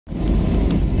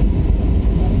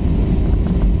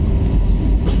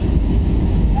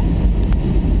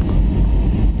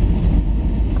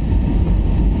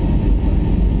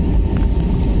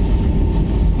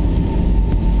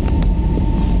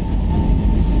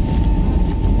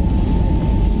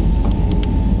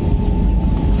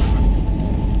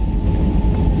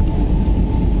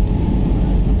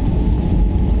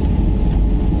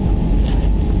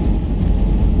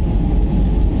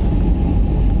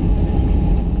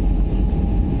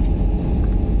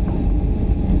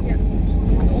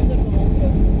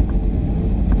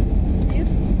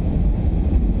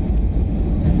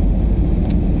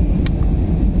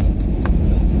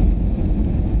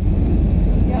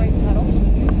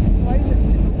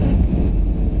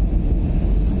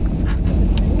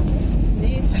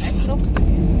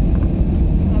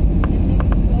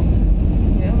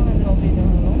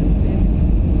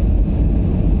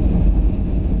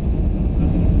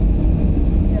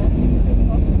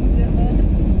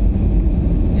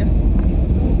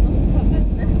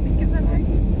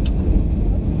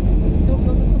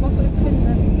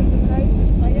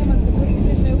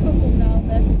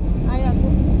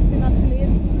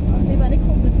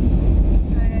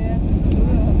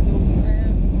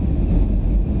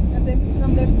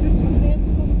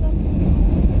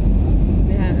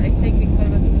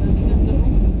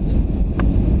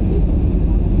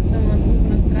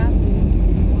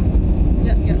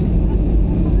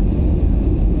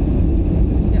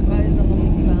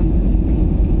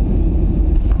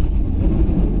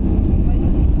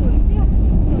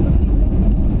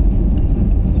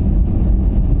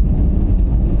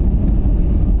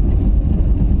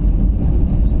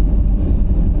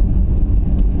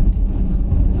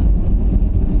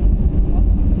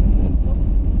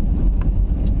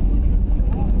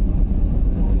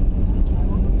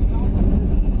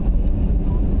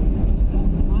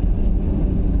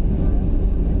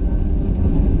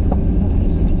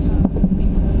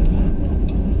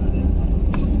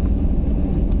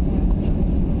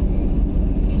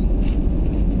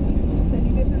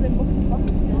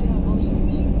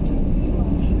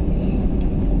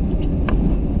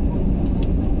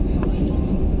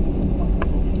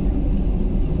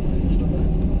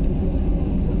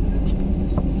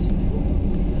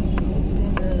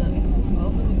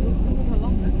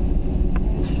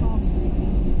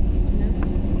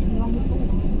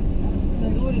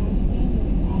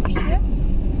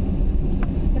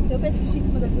chic,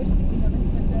 maar dat wordt niet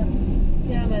met daar.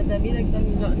 Ja, maar dat wil ik dan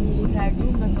niet graag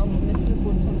doen, maar dan misselijk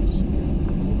wordt van te chic.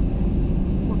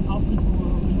 Wordt altijd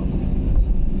gewoon.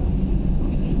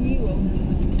 Het nieuwe.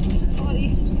 Oh, hier.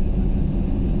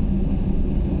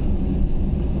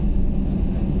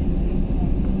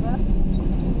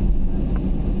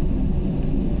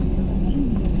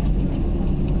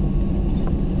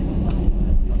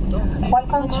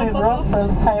 Welcome to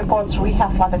Brussels Airport's We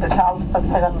have landed at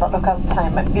 7:30 local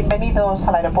time. Bienvenidos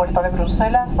al aeropuerto de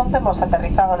Bruselas, donde hemos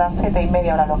aterrizado a las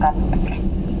 7:30 hora local.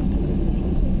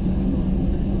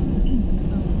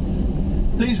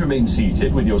 Please remain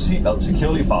seated with your seatbelt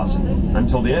securely fastened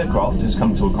until the aircraft has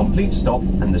come to a complete stop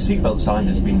and the seatbelt sign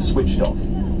has been switched off.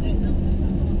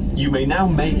 You may now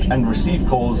make and receive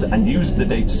calls and use the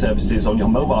data services on your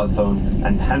mobile phone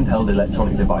and handheld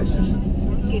electronic devices.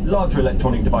 Larger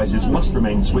electronic devices must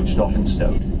remain switched off and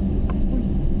stowed.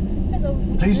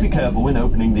 Please be careful when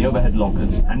opening the overhead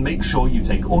lockers and make sure you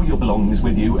take all your belongings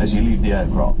with you as you leave the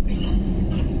aircraft.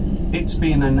 It's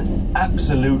been an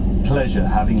absolute pleasure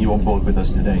having you on board with us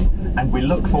today, and we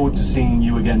look forward to seeing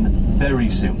you again very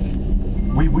soon.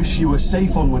 We wish you a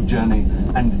safe onward journey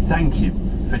and thank you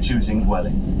for choosing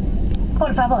Vueling.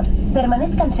 Por favor,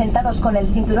 permanezcan sentados con el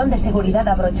cinturón de seguridad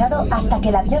abrochado hasta que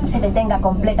el avión se detenga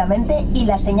completamente y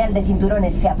la señal de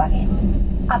cinturones se apague.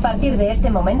 A partir de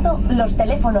este momento, los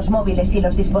teléfonos móviles y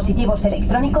los dispositivos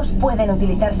electrónicos pueden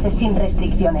utilizarse sin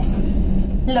restricciones.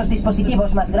 Los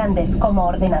dispositivos más grandes, como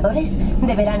ordenadores,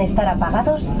 deberán estar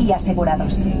apagados y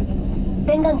asegurados.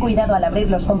 Tengan cuidado al abrir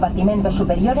los compartimentos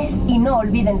superiores y no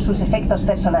olviden sus efectos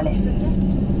personales.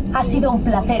 Ha sido un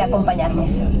placer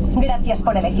acompañarles. Gracias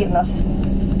por elegirnos.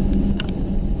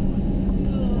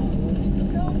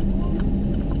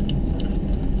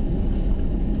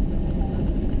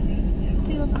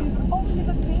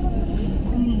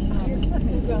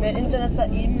 Mijn internet staat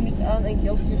 1 minuut aan en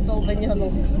Kjell stuurt al, ben je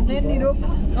gelost? Nee, niet ook.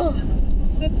 Oh.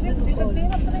 Zit het been op de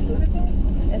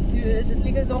Is het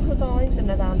zeker toch dat al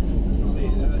internet aanziet?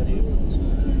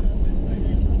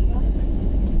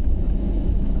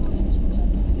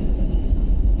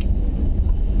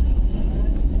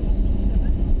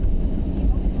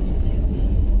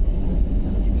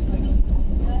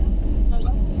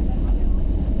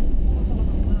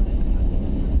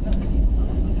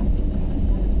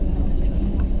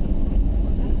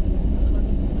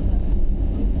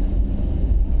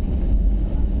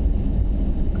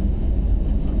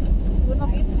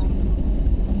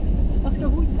 Als je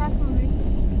goed gaat van links.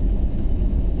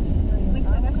 Links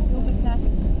en rechts heel goed gaat.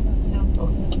 Ja,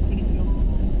 ik weet niet veel.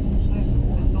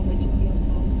 Wel een beetje te veel.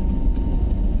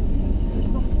 Dus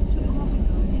nog goed omhoog.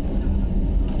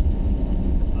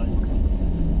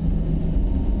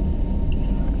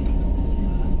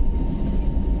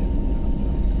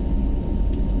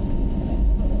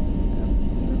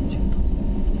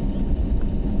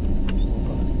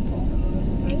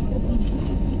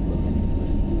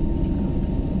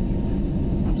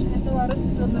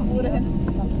 Rustig dan naar voren en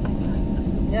gestapt.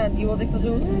 Ja, die was echt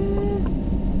zo.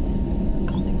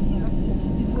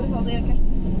 Die vorige al redelijk echt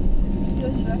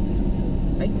serieus raak.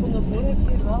 Ik vond de vorige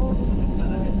keer wel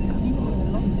niet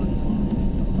lastig.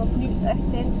 Want nu is echt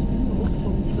tijdens het vliegen ook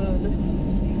soms lucht.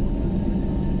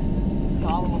 Ja,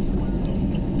 dat was goed.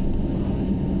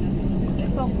 Het is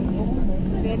echt wel gevonden.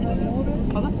 Bij mijn oren.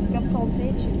 Ik heb het al een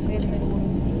tijdje bij mijn oren.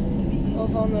 Al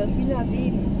van 10 à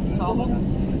 7. Hetzelfde.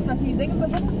 Staat die dingen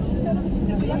met hem?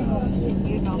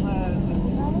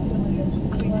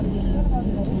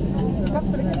 Ik had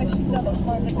er een machine dat op,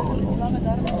 maar ik was het lange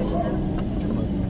daar.